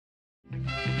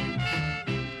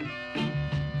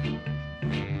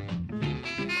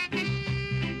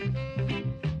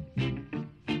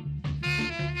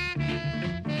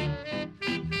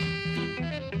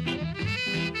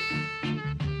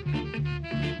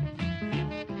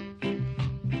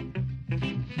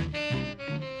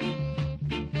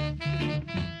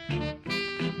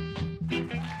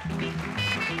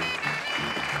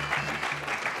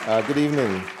Good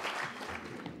evening.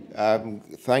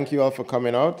 Thank you all for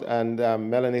coming out, and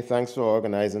Melanie, thanks for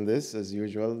organizing this, as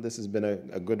usual. This has been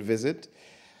a good visit.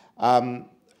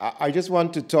 I just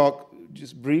want to talk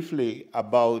just briefly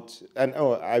about, and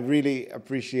I really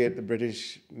appreciate the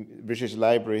British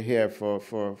Library here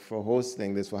for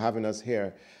hosting this, for having us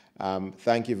here.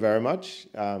 Thank you very much.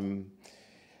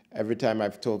 Every time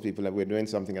I've told people that we're doing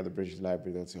something at the British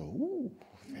Library, they'll say, ooh.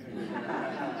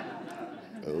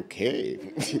 Okay.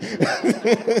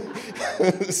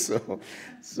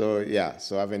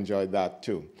 So I've enjoyed that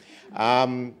too.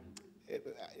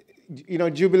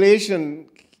 Jubilation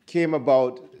came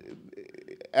about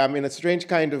in a strange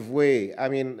kind of way. I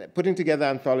mean, putting together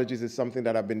anthologies is something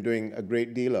that I've been doing a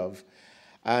great deal of.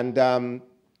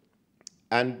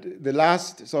 And the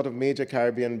last sort of major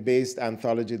Caribbean-based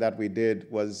anthology that we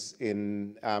did was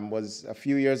a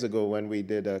few years ago when we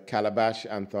did a Calabash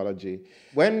anthology.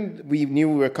 When we knew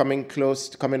we were coming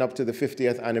up to the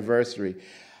 50th anniversary,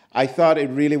 I thought it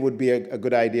really would be a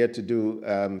good idea to do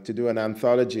an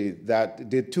anthology that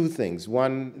did two things.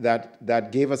 One,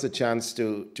 that gave us a chance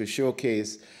to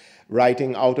showcase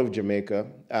writing out of Jamaica,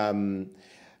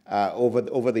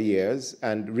 over the years,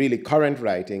 and really current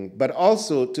writing, but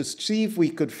also to see if we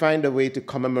could find a way to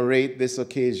commemorate this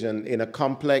occasion in a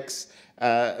complex,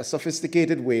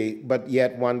 sophisticated way, but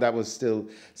yet one that was still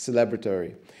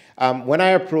celebratory. When I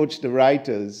approached the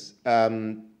writers,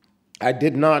 I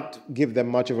did not give them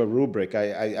much of a rubric.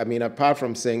 I mean, apart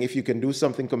from saying, if you can do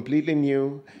something completely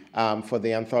new for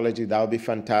the anthology, that would be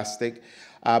fantastic.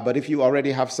 But if you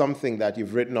already have something that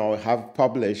you've written or have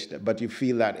published, but you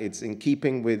feel that it's in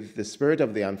keeping with the spirit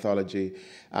of the anthology,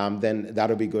 then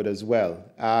that'll be good as well.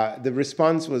 The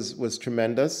response was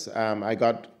tremendous. I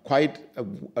got quite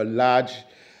a large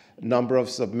number of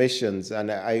submissions,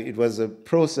 and it was a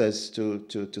process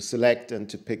to select and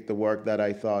to pick the work that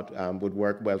I thought would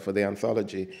work well for the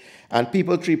anthology. And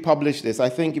Peepal Tree published this. I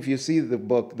think if you see the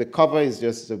book, the cover is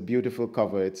just a beautiful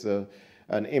cover. It's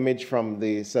an image from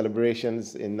the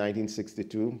celebrations in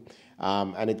 1962,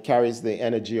 and it carries the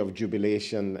energy of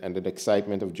jubilation and the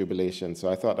excitement of jubilation. So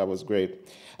I thought that was great.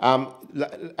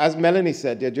 As Melanie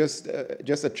said, they're just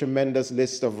a tremendous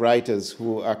list of writers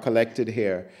who are collected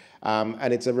here.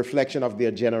 And it's a reflection of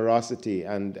their generosity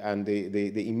and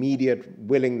the immediate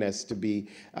willingness to be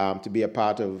a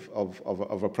part of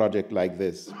a project like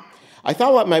this. I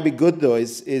thought what might be good, though,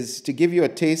 is to give you a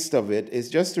taste of it, is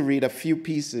just to read a few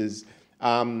pieces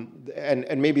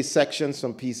and maybe sections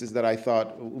from pieces that I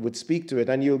thought would speak to it,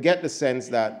 and you'll get the sense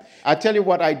that, I'll tell you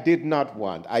what I did not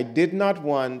want. I did not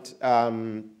want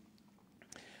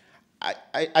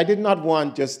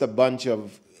just a bunch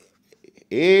of,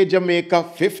 hey, Jamaica,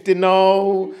 50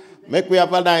 now, make we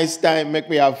have a nice time, make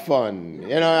we have fun.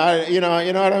 You know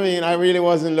what I mean? I really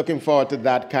wasn't looking forward to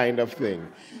that kind of thing.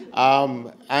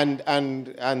 And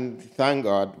thank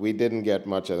God we didn't get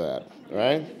much of that,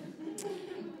 right?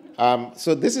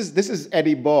 So this is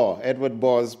Edward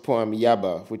Baugh's poem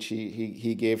Yaba, which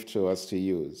he gave to us to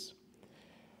use.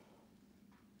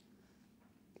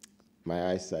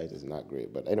 My eyesight is not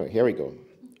great, but anyway, here we go.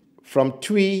 From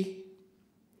Twee,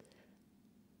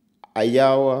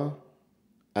 Ayawa,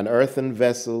 an earthen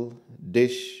vessel,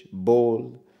 dish,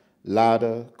 bowl,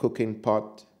 ladder, cooking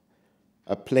pot,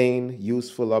 a plain,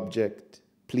 useful object,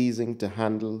 pleasing to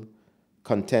handle,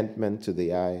 contentment to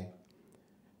the eye.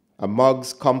 A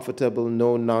mug's comfortable,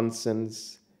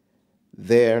 no-nonsense,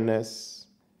 there-ness,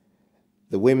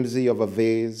 the whimsy of a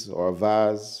vase or a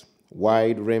vase,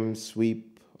 wide-rimmed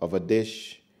sweep of a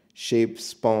dish, shape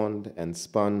spawned and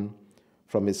spun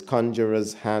from his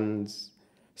conjurer's hands,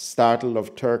 startle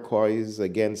of turquoise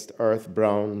against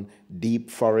earth-brown,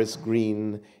 deep forest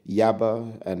green,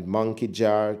 yaba and monkey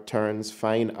jar turns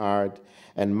fine art,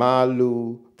 and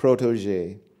Malu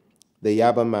protege, the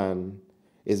yaba man,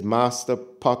 is master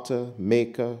potter,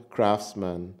 maker,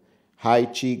 craftsman, high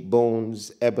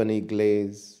cheekbones, ebony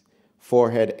glaze,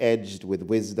 forehead edged with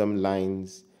wisdom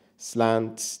lines,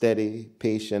 slant, steady,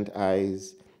 patient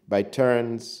eyes, by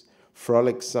turns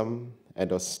frolicsome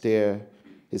and austere,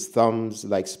 his thumbs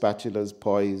like spatulas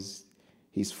poised.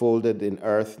 He's folded in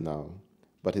earth now,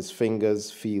 but his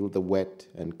fingers feel the wet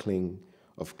and cling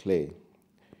of clay.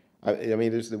 I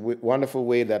mean, there's the wonderful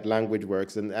way that language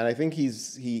works, and I think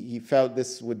he felt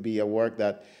this would be a work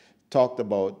that talked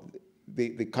about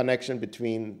the connection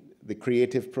between the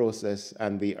creative process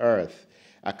and the earth,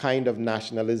 a kind of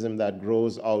nationalism that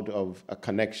grows out of a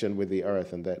connection with the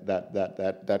earth and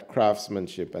that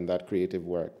craftsmanship and that creative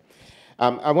work.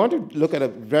 I want to look at a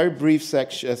very brief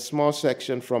section, a small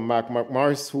section from Mark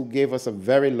Morris, who gave us a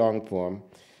very long poem,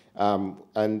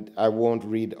 and I won't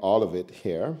read all of it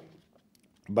here.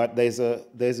 but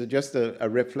just a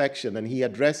reflection, and he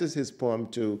addresses his poem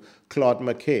to Claude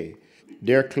McKay.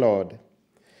 Dear Claude,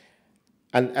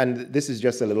 and this is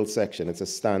just a little section, it's a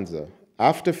stanza.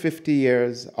 After 50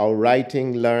 years, our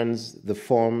writing learns the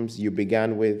forms you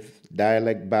began with,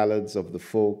 dialect ballads of the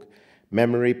folk,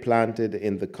 memory planted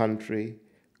in the country.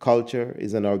 Culture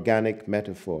is an organic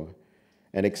metaphor,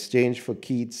 an exchange for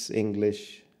Keats'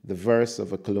 English, the verse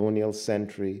of a colonial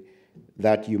century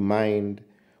that you mind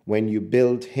when you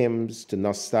build hymns to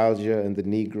nostalgia and the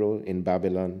Negro in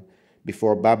Babylon,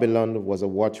 before Babylon was a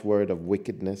watchword of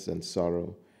wickedness and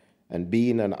sorrow, and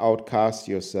being an outcast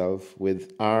yourself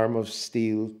with arm of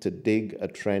steel to dig a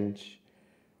trench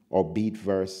or beat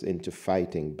verse into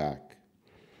fighting back.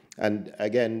 And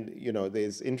again, you know,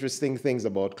 there's interesting things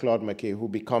about Claude McKay, who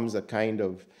becomes a kind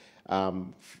of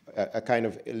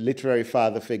literary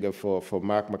father figure for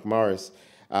Mark McMorris,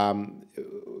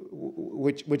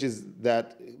 which is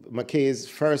that McKay's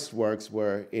first works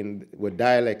were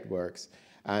dialect works,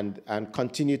 and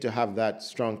continue to have that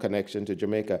strong connection to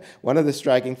Jamaica. One of the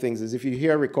striking things is if you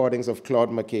hear recordings of Claude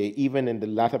McKay, even in the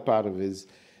latter part of his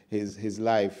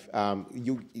life,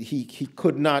 he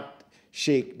could not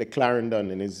shake the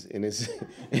clarendon in his you know,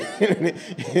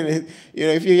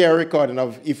 if you hear a recording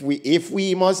of if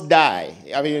we must die,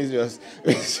 I mean,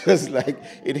 it's just like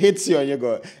it hits you and you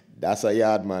go, that's a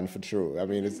yard man for true. I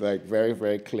mean, it's like very,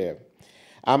 very clear.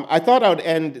 I thought I would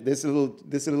end this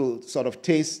little sort of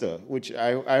taster, which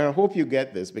I hope you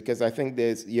get this, because I think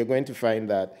you're going to find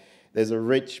that there's a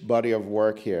rich body of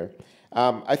work here.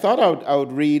 I thought I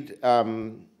would read a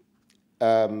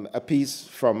piece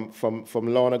from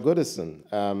Lorna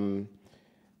Goodison,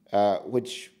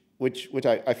 which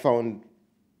I found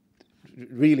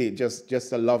really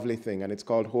just a lovely thing, and it's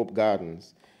called Hope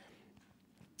Gardens.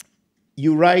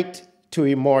 You write to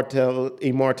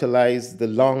immortalize the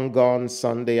long-gone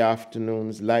Sunday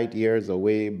afternoons, light years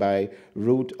away by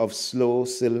route of slow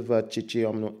silver chichi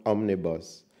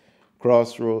omnibus,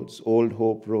 crossroads, Old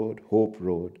Hope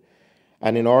Road,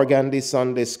 and in organdy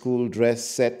Sunday school dress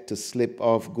set to slip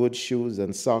off good shoes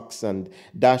and socks and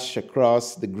dash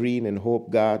across the green in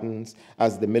Hope Gardens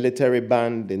as the military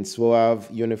band in suave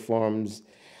uniforms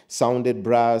sounded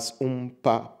brass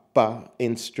pa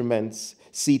instruments.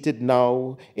 Seated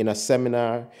now in a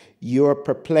seminar, you're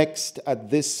perplexed at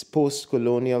this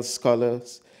post-colonial scholar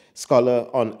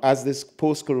on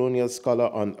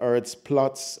Earth's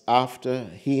plots after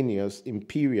heinous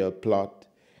imperial plot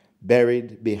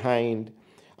buried behind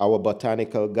our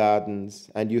botanical gardens,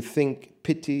 and you think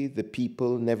pity the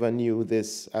people never knew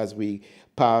this as we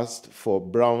posed for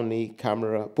Brownie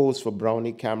camera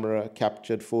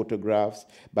captured photographs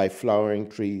by flowering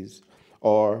trees.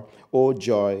 Or, oh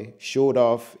joy, showed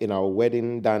off in our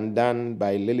wedding dandan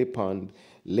by Lily Pond,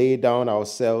 lay down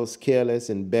ourselves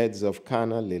careless in beds of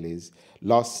canna lilies,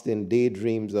 lost in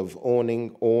daydreams of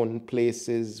owning own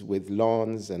places with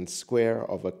lawns and square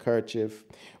of a kerchief,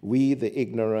 we the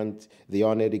ignorant, the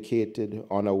uneducated,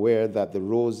 unaware that the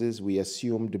roses we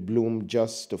assumed bloomed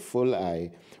just to full eye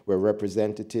were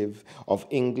representative of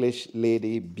English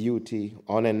lady beauty,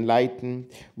 unenlightened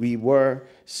we were,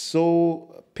 so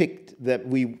picked them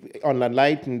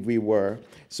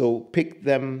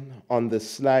on the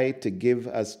sly to give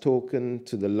as token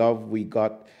to the love we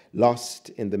got lost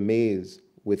in the maze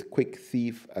with quick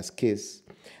thief as kiss.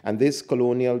 And this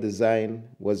colonial design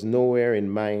was nowhere in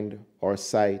mind or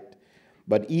sight.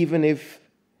 But even if,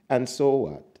 and so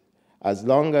what? As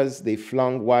long as they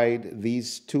flung wide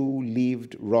these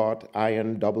two-leaved wrought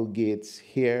iron double gates,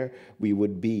 here we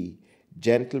would be,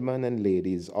 gentlemen and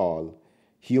ladies all,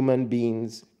 human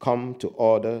beings come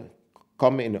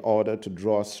in order to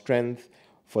draw strength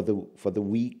for the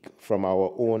weak from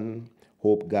our own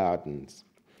Hope Gardens.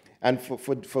 And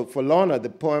for Lorna, the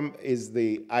poem is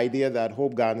the idea that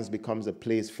Hope Gardens becomes a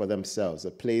place for themselves,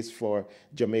 a place for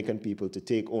Jamaican people to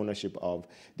take ownership of,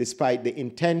 despite the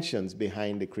intentions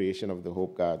behind the creation of the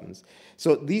Hope Gardens.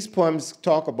 So these poems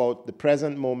talk about the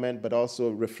present moment, but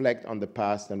also reflect on the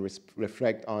past and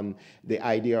reflect on the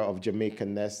idea of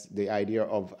Jamaicanness, the idea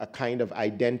of a kind of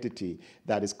identity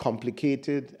that is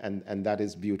complicated and that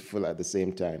is beautiful at the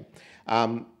same time.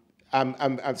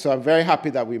 So I'm very happy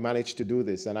that we managed to do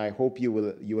this, and I hope you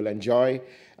will enjoy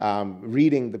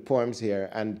reading the poems here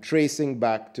and tracing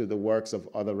back to the works of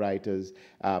other writers,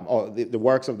 or the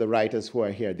works of the writers who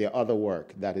are here, their other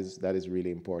work that is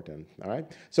really important. All right.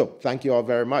 So thank you all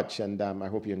very much, and I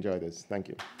hope you enjoy this. Thank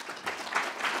you.